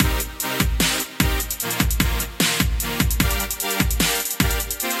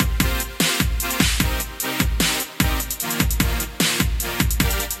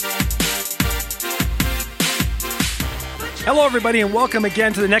Hello, everybody, and welcome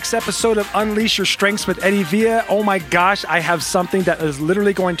again to the next episode of Unleash Your Strengths with Eddie Villa. Oh my gosh, I have something that is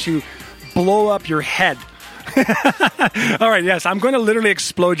literally going to blow up your head. All right, yes, I'm going to literally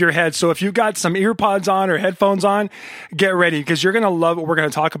explode your head. So if you got some ear pods on or headphones on, get ready because you're going to love what we're going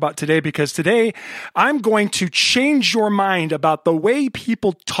to talk about today, because today I'm going to change your mind about the way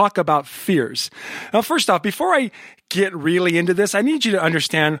people talk about fears. Now, first off, before I get really into this, I need you to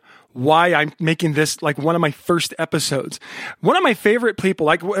understand why I'm making this like one of my first episodes. One of my favorite people,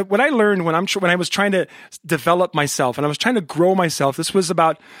 like what I learned when I was trying to develop myself and I was trying to grow myself. This was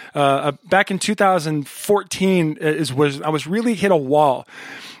about back in 2014. I was really hit a wall.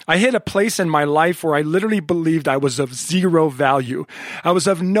 I hit a place in my life where I literally believed I was of zero value. I was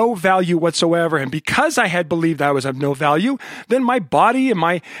of no value whatsoever. And because I had believed I was of no value, then my body and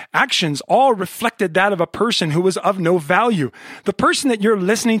my actions all reflected that of a person who was of no value. The person that you're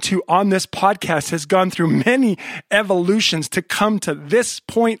listening to on this podcast has gone through many evolutions to come to this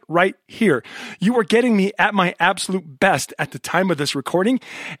point right here. You are getting me at my absolute best at the time of this recording.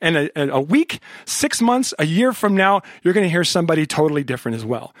 And a week, 6 months, a year from now, you're going to hear somebody totally different as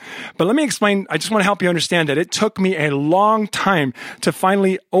well. But let me explain. I just want to help you understand that it took me a long time to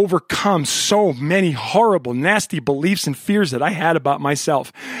finally overcome so many horrible, nasty beliefs and fears that I had about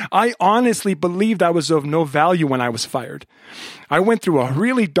myself. I honestly believed I was of no value when I was fired. I went through a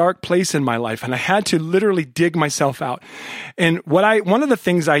really dark place in my life and I had to literally dig myself out. And one of the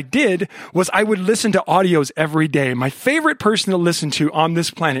things I did was I would listen to audios every day. My favorite person to listen to on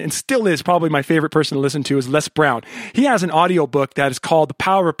this planet, and still is probably my favorite person to listen to, is Les Brown. He has an audiobook that is called The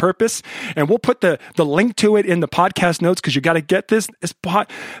Power of Purpose, and we'll put the link to it in the podcast notes because you got to get this.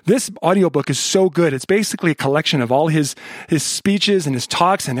 This audiobook is so good. It's basically a collection of all his speeches and his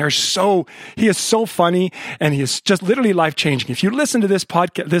talks, and he is so funny, and he is just literally life-changing. If you listen to this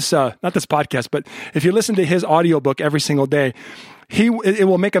podcast, but if you listen to his audiobook every single day, it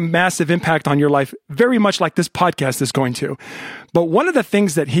will make a massive impact on your life, very much like this podcast is going to. But one of the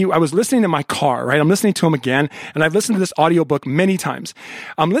things that I was listening to my car, right? I'm listening to him again, and I've listened to this audiobook many times.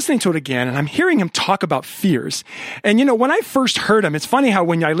 I'm listening to it again, and I'm hearing him talk about fears. And when I first heard him, it's funny how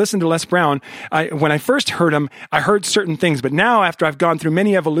when I listened to Les Brown, when I first heard him, I heard certain things. But now, after I've gone through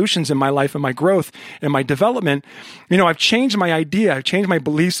many evolutions in my life and my growth and my development, I've changed my idea. I've changed my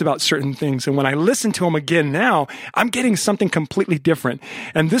beliefs about certain things. And when I listen to him again now, I'm getting something completely different.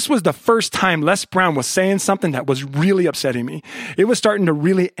 And this was the first time Les Brown was saying something that was really upsetting me. It was starting to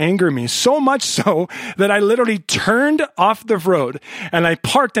really anger me, so much so that I literally turned off the road and I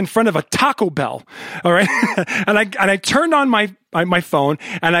parked in front of a Taco Bell. All right. and I turned on my phone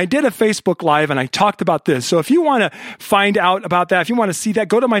and I did a Facebook Live and I talked about this. So if you want to find out about that, if you want to see that,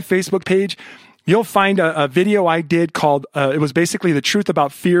 go to my Facebook page. You'll find a video I did called, it was basically the truth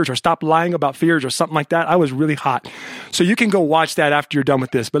about fears, or stop lying about fears, or something like that. I was really hot. So you can go watch that after you're done with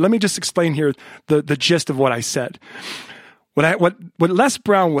this. But let me just explain here the gist of what I said. What Les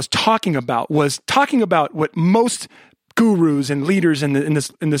Brown was talking about what most gurus and leaders in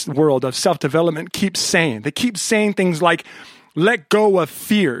this world of self-development keep saying. They keep saying things like, let go of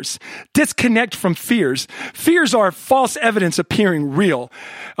fears. Disconnect from fears. Fears are false evidence appearing real.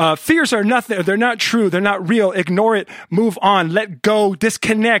 Fears are nothing. They're not true. They're not real. Ignore it. Move on. Let go.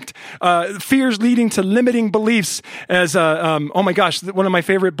 Disconnect. Fears leading to limiting beliefs. As oh my gosh, one of my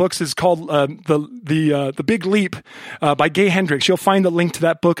favorite books is called The Big Leap by Gay Hendricks. You'll find the link to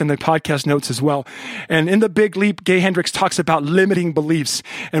that book in the podcast notes as well. And in The Big Leap, Gay Hendricks talks about limiting beliefs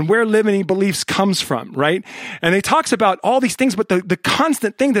and where limiting beliefs comes from, right? And he talks about all these things, but the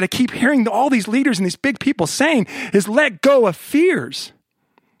constant thing that I keep hearing all these leaders and these big people saying is let go of fears.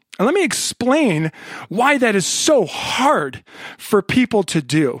 And let me explain why that is so hard for people to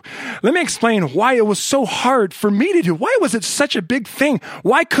do. Let me explain why it was so hard for me to do. Why was it such a big thing?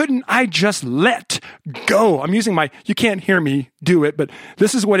 Why couldn't I just let go? I'm using you can't hear me do it, but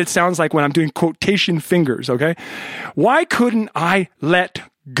this is what it sounds like when I'm doing quotation fingers, okay? Why couldn't I let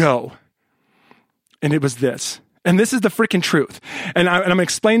go? And it was this. And this is the freaking truth. And I'm going to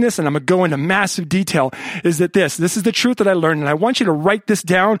explain this, and I'm going to go into massive detail, is that this is the truth that I learned, and I want you to write this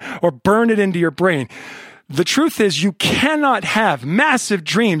down or burn it into your brain. The truth is you cannot have massive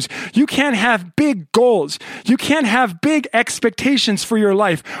dreams. You can't have big goals. You can't have big expectations for your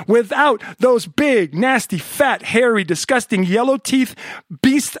life without those big, nasty, fat, hairy, disgusting, yellow teeth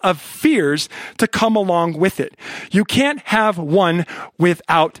beasts of fears to come along with it. You can't have one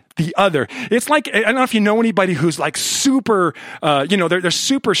without the other. It's like, I don't know if you know anybody who's like super, they're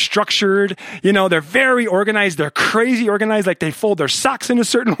super structured, they're very organized, they're crazy organized, like they fold their socks in a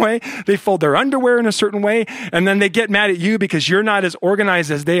certain way, they fold their underwear in a certain way, and then they get mad at you because you're not as organized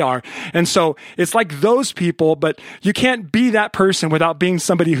as they are. And so it's like those people, but you can't be that person without being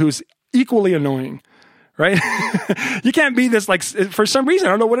somebody who's equally annoying. Right? You can't be this, like, for some reason,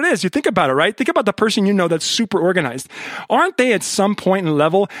 I don't know what it is. You think about it, right? Think about the person that's super organized. Aren't they at some point in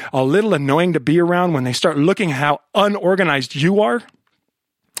level a little annoying to be around when they start looking how unorganized you are?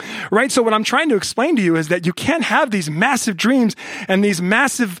 Right? So what I'm trying to explain to you is that you can't have these massive dreams and these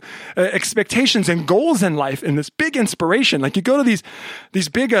massive expectations and goals in life and this big inspiration. Like you go to these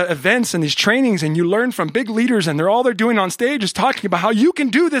big events and these trainings and you learn from big leaders and they're doing on stage is talking about how you can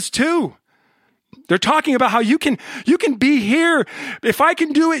do this too. They're talking about how you can be here. If I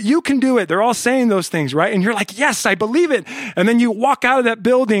can do it, you can do it. They're all saying those things, right? And you're like, yes, I believe it. And then you walk out of that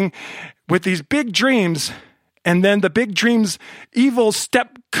building with these big dreams, and then the big dreams' evil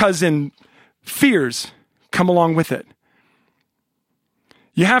step cousin fears come along with it.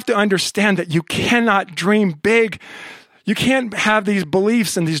 You have to understand that you cannot dream big. You can't have these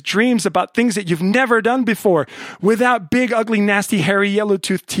beliefs and these dreams about things that you've never done before without big, ugly, nasty, hairy,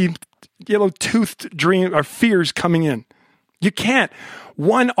 yellow-toothed dream or fears coming in. You can't.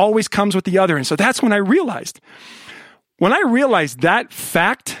 One always comes with the other. And so that's when I realized that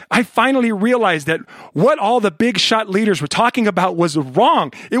fact, I finally realized that what all the big shot leaders were talking about was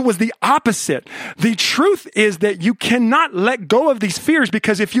wrong. It was the opposite. The truth is that you cannot let go of these fears,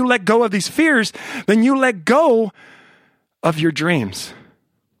 because if you let go of these fears, then you let go of your dreams.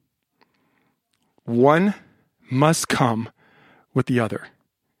 One must come with the other.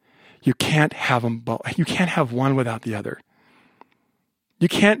 You can't have them both. You can't have one without the other. You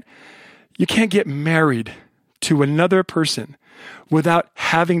can't get married to another person without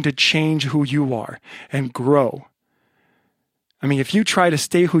having to change who you are and grow. I mean, if you try to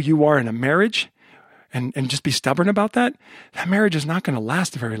stay who you are in a marriage and just be stubborn about that marriage is not going to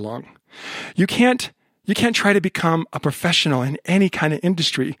last very long. You can't try to become a professional in any kind of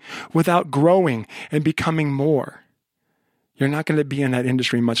industry without growing and becoming more. You're not going to be in that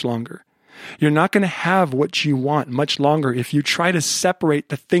industry much longer. You're not going to have what you want much longer if you try to separate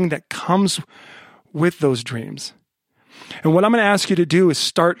the thing that comes with those dreams. And what I'm going to ask you to do is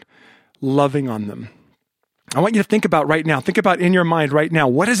start loving on them. I want you to think about right now. Think about in your mind right now.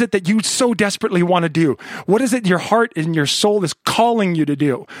 What is it that you so desperately want to do? What is it your heart and your soul is calling you to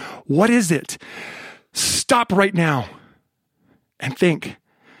do? What is it? Stop right now and think.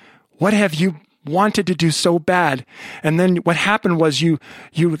 What have you wanted to do so bad, and then what happened was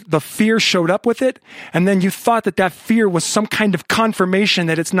the fear showed up with it, and then you thought that fear was some kind of confirmation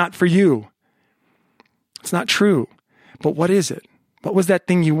that it's not for you. It's not true. But what is it? What was that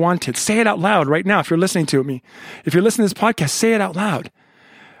thing you wanted? Say it out loud right now if you're listening to me. If you're listening to this podcast, say it out loud.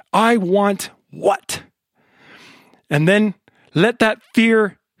 I want what? And then let that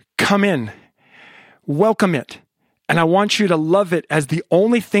fear come in. Welcome it. And I want you to love it as the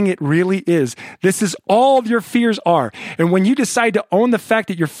only thing it really is. This is all your fears are. And when you decide to own the fact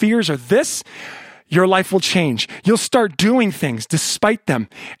that your fears are this, your life will change. You'll start doing things despite them.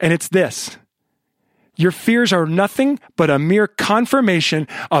 And it's this. Your fears are nothing but a mere confirmation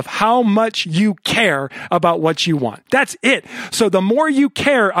of how much you care about what you want. That's it. So the more you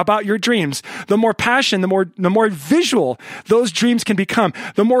care about your dreams, the more passion, the more visual those dreams can become,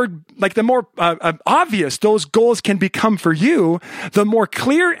 the more obvious those goals can become for you, the more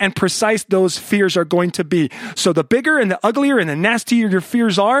clear and precise those fears are going to be. So the bigger and the uglier and the nastier your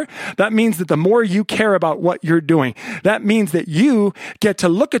fears are, that means that the more you care about what you're doing. That means that you get to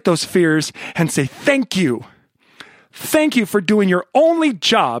look at those fears and say, thank you. Thank you for doing your only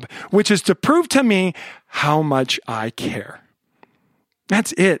job, which is to prove to me how much I care.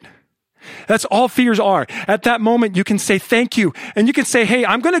 That's it. That's all fears are. At that moment, you can say thank you. And you can say, hey,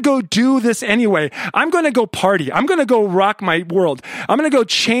 I'm going to go do this anyway. I'm going to go party. I'm going to go rock my world. I'm going to go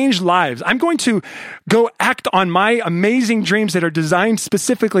change lives. I'm going to go act on my amazing dreams that are designed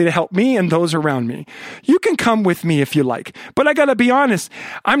specifically to help me and those around me. You can come with me if you like. But I got to be honest,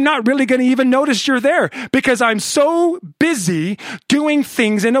 I'm not really going to even notice you're there because I'm so busy doing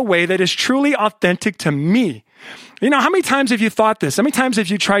things in a way that is truly authentic to me. You know, how many times have you thought this? How many times have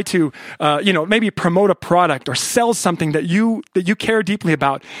you tried to, maybe promote a product or sell something that you care deeply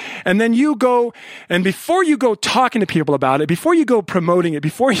about? And then you go, and before you go talking to people about it, before you go promoting it,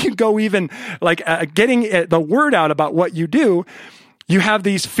 before you go even getting the word out about what you do, you have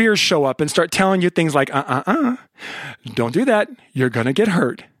these fears show up and start telling you things like, don't do that. You're going to get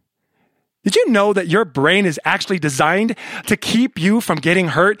hurt. Did you know that your brain is actually designed to keep you from getting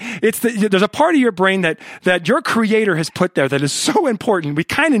hurt? There's a part of your brain that your creator has put there that is so important. We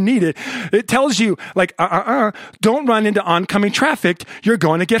kind of need it. It tells you like, don't run into oncoming traffic. You're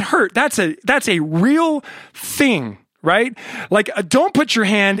going to get hurt. That's a real thing, right? Like, don't put your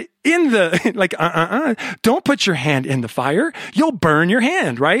hand in the, don't put your hand in the fire. You'll burn your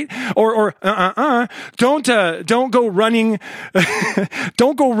hand, right? Or don't go running,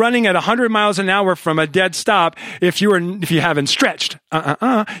 don't go running at 100 miles an hour from a dead stop if you haven't stretched.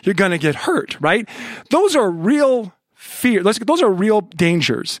 You're going to get hurt, right? Those are real fear. Those are real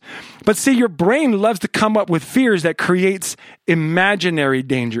dangers. But see, your brain loves to come up with fears that creates imaginary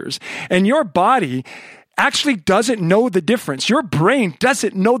dangers. And your body actually doesn't know the difference. Your brain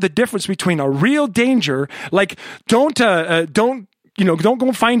doesn't know the difference between a real danger, like don't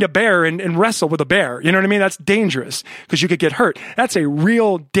go find a bear and wrestle with a bear. You know what I mean? That's dangerous because you could get hurt. That's a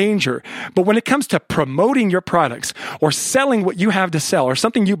real danger. But when it comes to promoting your products or selling what you have to sell or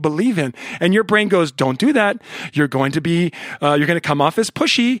something you believe in, and your brain goes, don't do that. You're going to come off as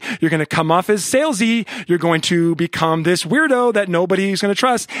pushy. You're going to come off as salesy. You're going to become this weirdo that nobody's going to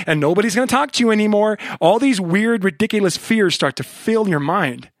trust and nobody's going to talk to you anymore. All these weird, ridiculous fears start to fill your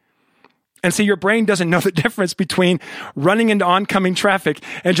mind. And so your brain doesn't know the difference between running into oncoming traffic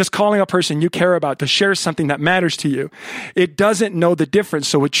and just calling a person you care about to share something that matters to you. It doesn't know the difference,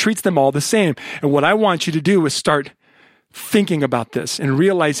 so it treats them all the same. And what I want you to do is start thinking about this and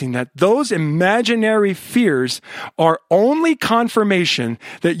realizing that those imaginary fears are only confirmation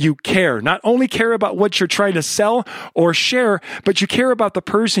that you care. Not only care about what you're trying to sell or share, but you care about the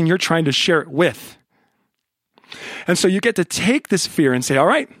person you're trying to share it with. And so you get to take this fear and say, all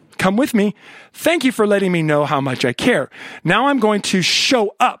right, come with me. Thank you for letting me know how much I care. Now I'm going to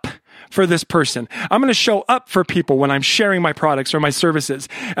show up for this person. I'm going to show up for people when I'm sharing my products or my services.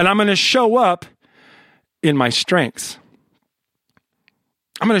 And I'm going to show up in my strengths.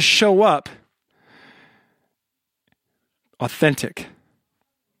 I'm going to show up authentic.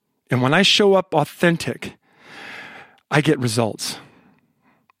 And when I show up authentic, I get results.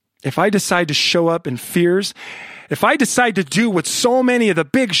 If I decide to show up in fears, if I decide to do what so many of the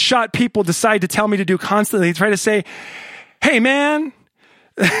big shot people decide to tell me to do constantly, try to say, hey man,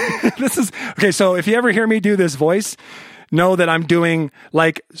 this is, okay, so if you ever hear me do this voice, know that I'm doing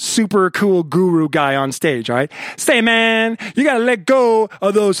like super cool guru guy on stage, all right? Say, man, you got to let go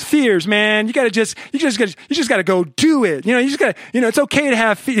of those fears, man. You just got to go do it. You just got to, it's okay to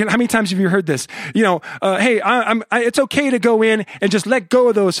have fear. How many times have you heard this? Hey, it's okay to go in and just let go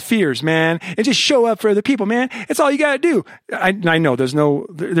of those fears, man, and just show up for other people, man. It's all you got to do. I know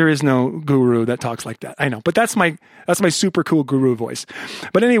there is no guru that talks like that. I know, but that's my super cool guru voice.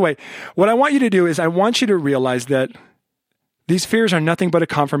 But anyway, what I want you to do is I want you to realize that these fears are nothing but a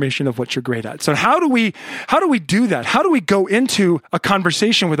confirmation of what you're great at. So how do we do that? How do we go into a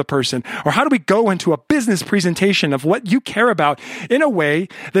conversation with a person? Or how do we go into a business presentation of what you care about in a way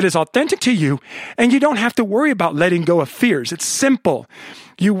that is authentic to you and you don't have to worry about letting go of fears? It's simple.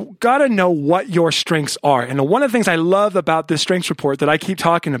 You got to know what your strengths are. And one of the things I love about this strengths report that I keep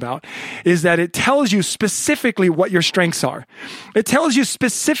talking about is that it tells you specifically what your strengths are. It tells you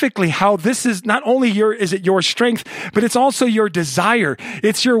specifically how this is not only is it your strength, but it's also your desire.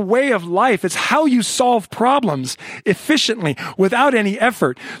 It's your way of life. It's how you solve problems efficiently without any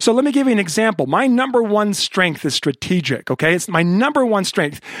effort. So let me give you an example. My number one strength is strategic, okay? It's my number one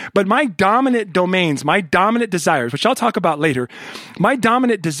strength. But my dominant domains, my dominant desires, which I'll talk about later, my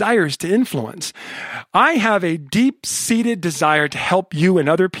dominant desires to influence. I have a deep-seated desire to help you and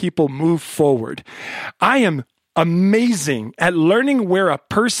other people move forward. I am amazing at learning where a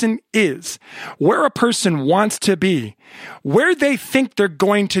person is, where a person wants to be, where they think they're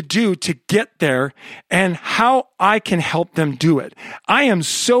going to do to get there, and how I can help them do it. I am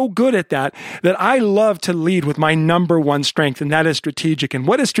so good at that I love to lead with my number one strength, and that is strategic. And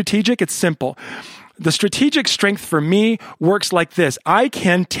what is strategic? It's simple. The strategic strength for me works like this. I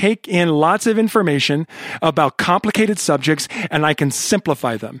can take in lots of information about complicated subjects and I can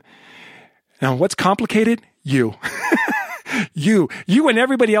simplify them. Now, what's complicated? You. You and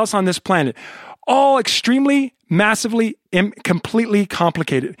everybody else on this planet. All extremely, massively, completely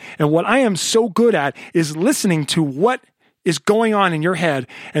complicated. And what I am so good at is listening to what is going on in your head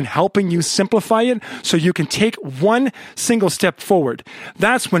and helping you simplify it so you can take one single step forward.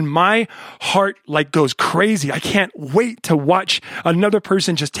 That's when my heart goes crazy. I can't wait to watch another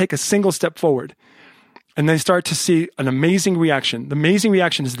person just take a single step forward. And they start to see an amazing reaction. The amazing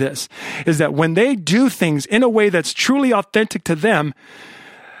reaction is this, is that when they do things in a way that's truly authentic to them,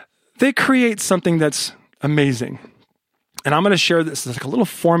 they create something that's amazing. And I'm going to share this. It's like a little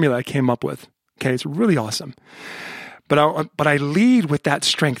formula I came up with. Okay, it's really awesome. But I lead with that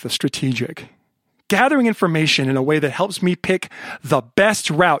strength of strategic. Gathering information in a way that helps me pick the best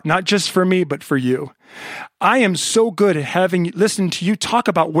route, not just for me, but for you. I am so good at listened to you talk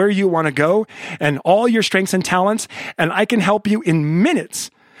about where you want to go and all your strengths and talents, and I can help you in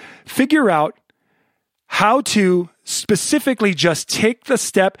minutes figure out how to specifically just take the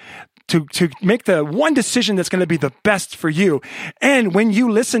step to make the one decision that's going to be the best for you. And when you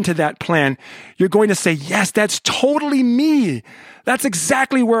listen to that plan, you're going to say, yes, that's totally me. That's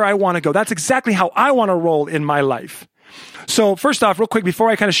exactly where I want to go. That's exactly how I want to roll in my life. So first off, real quick, before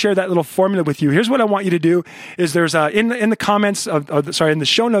I kind of share that little formula with you, here's what I want you to do is there's in the comments in the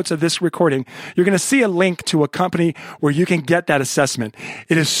show notes of this recording, you're going to see a link to a company where you can get that assessment.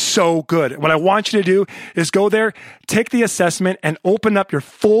 It is so good. What I want you to do is go there, take the assessment and open up your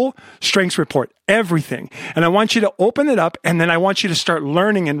full strengths report, everything. And I want you to open it up and then I want you to start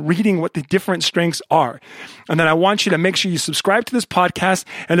learning and reading what the different strengths are. And then I want you to make sure you subscribe to this podcast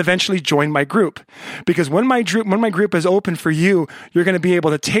and eventually join my group. Because when my group is open for you, you're going to be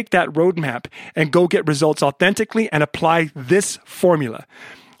able to take that roadmap and go get results authentically and apply this formula.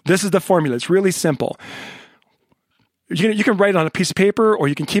 This is the formula. It's really simple. You can write it on a piece of paper or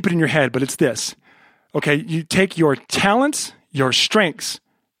you can keep it in your head, but it's this. Okay, you take your talents, your strengths,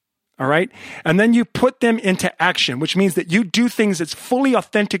 all right? And then you put them into action, which means that you do things that's fully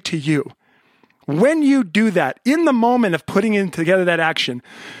authentic to you. When you do that, in the moment of putting in together that action,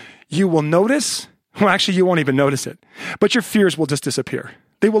 you will notice, well, actually, you won't even notice it, but your fears will just disappear.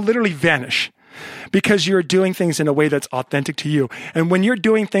 They will literally vanish because you're doing things in a way that's authentic to you. And when you're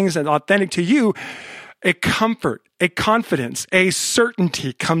doing things that are authentic to you, a comfort, a confidence, a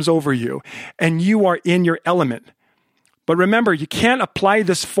certainty comes over you, and you are in your element. But remember, you can't apply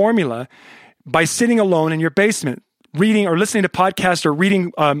this formula by sitting alone in your basement, reading or listening to podcasts or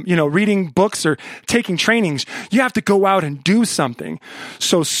reading books or taking trainings. You have to go out and do something.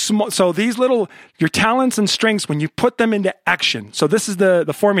 So these your talents and strengths, when you put them into action. So this is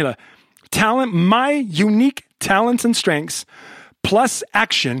the formula. My unique talents and strengths plus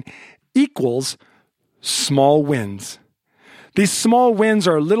action equals small wins. These small wins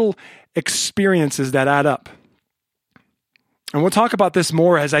are little experiences that add up. And we'll talk about this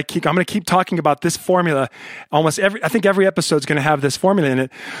more as I'm going to keep talking about this formula. I think every episode is going to have this formula in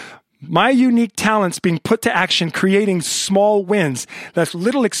it. My unique talents being put to action, creating small wins. That's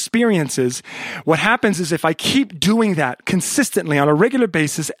little experiences. What happens is if I keep doing that consistently on a regular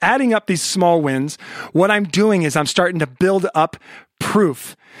basis, adding up these small wins, what I'm doing is I'm starting to build up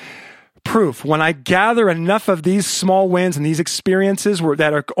proof. When I gather enough of these small wins and these experiences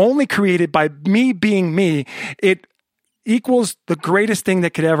that are only created by me being me, it equals the greatest belief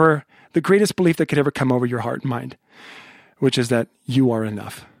that could ever come over your heart and mind, which is that you are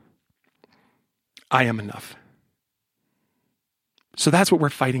enough. I am enough. So that's what we're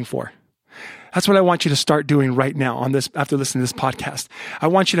fighting for. That's what I want you to start doing right now after listening to this podcast. I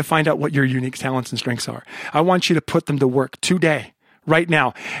want you to find out what your unique talents and strengths are. I want you to put them to work today. Right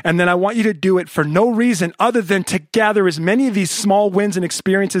now. And then I want you to do it for no reason other than to gather as many of these small wins and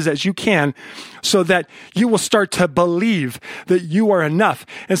experiences as you can so that you will start to believe that you are enough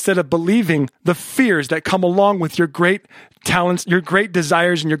instead of believing the fears that come along with your great talents, your great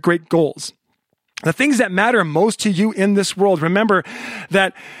desires, and your great goals. The things that matter most to you in this world, remember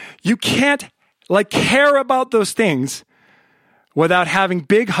that you can't care about those things without having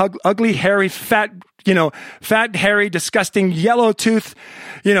big, ugly, hairy, fat, hairy, disgusting, yellow tooth,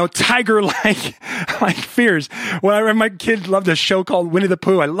 tiger-like fears. When my kid loved a show called Winnie the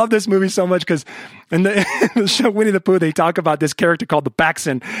Pooh. I love this movie so much because in the show Winnie the Pooh, they talk about this character called the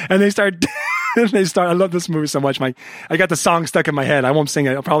Baxen, and they start. I love this movie so much. I got the song stuck in my head. I won't sing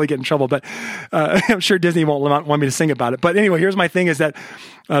it. I'll probably get in trouble, but I'm sure Disney won't want me to sing about it. But anyway, here's my thing is that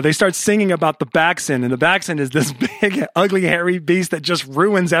they start singing about the Baxen, and the Baxen is this big, ugly, hairy beast that just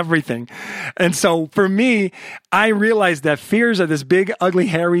ruins everything. And so for me, I realized that fears are this big, ugly,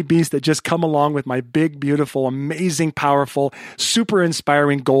 hairy beast that just come along with my big, beautiful, amazing, powerful, super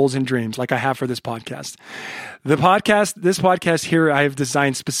inspiring goals and dreams like I have for this podcast. This podcast here, I have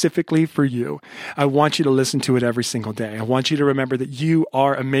designed specifically for you. I want you to listen to it every single day. I want you to remember that you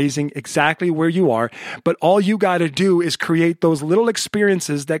are amazing exactly where you are, but all you got to do is create those little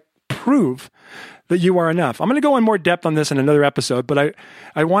experiences that prove that you are enough. I'm going to go in more depth on this in another episode, but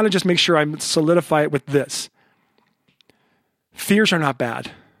I want to just make sure I solidify it with this. Fears are not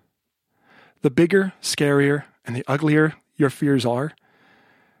bad. The bigger, scarier, and the uglier your fears are,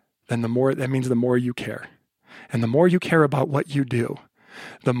 then the more you care. And the more you care about what you do,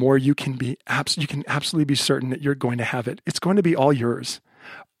 the more you can absolutely be certain that you're going to have it. It's going to be all yours.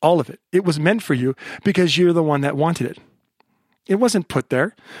 All of it. It was meant for you because you're the one that wanted it. It wasn't put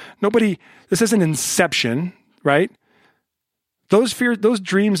there. This isn't Inception, right? Those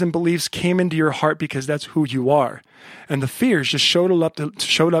dreams and beliefs came into your heart because that's who you are. And the fears just showed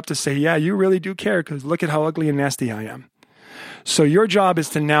up to say, yeah, you really do care because look at how ugly and nasty I am. So your job is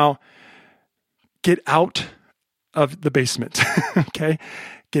to now get out of the basement, okay?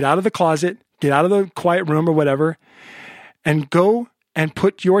 Get out of the closet, get out of the quiet room or whatever, and go and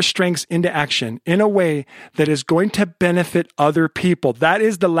put your strengths into action in a way that is going to benefit other people. That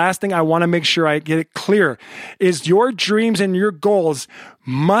is the last thing I want to make sure I get it clear, is your dreams and your goals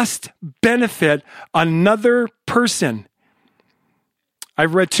must benefit another person.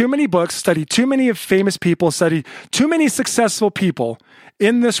 I've read too many books, studied too many famous people, studied too many successful people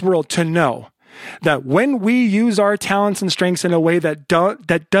in this world to know that when we use our talents and strengths in a way that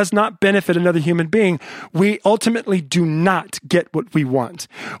does not benefit another human being, we ultimately do not get what we want.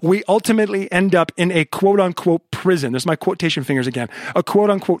 We ultimately end up in a quote-unquote prison. There's my quotation fingers again. A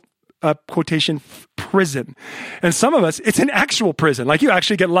quote-unquote quotation prison. And some of us, it's an actual prison. Like you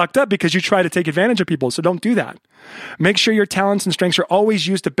actually get locked up because you try to take advantage of people. So don't do that. Make sure your talents and strengths are always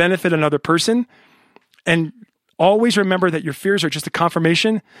used to benefit another person. And always remember that your fears are just a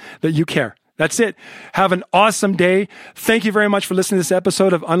confirmation that you care. That's it. Have an awesome day. Thank you very much for listening to this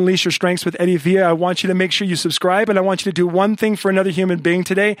episode of Unleash Your Strengths with Eddie Villa. I want you to make sure you subscribe, and I want you to do one thing for another human being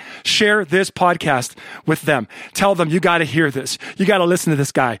today. Share this podcast with them. Tell them you got to hear this. You got to listen to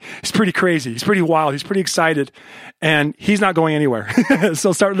this guy. He's pretty crazy. He's pretty wild. He's pretty excited, and he's not going anywhere.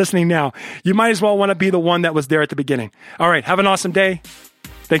 So start listening now. You might as well want to be the one that was there at the beginning. All right. Have an awesome day.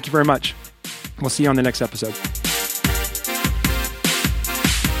 Thank you very much. We'll see you on the next episode.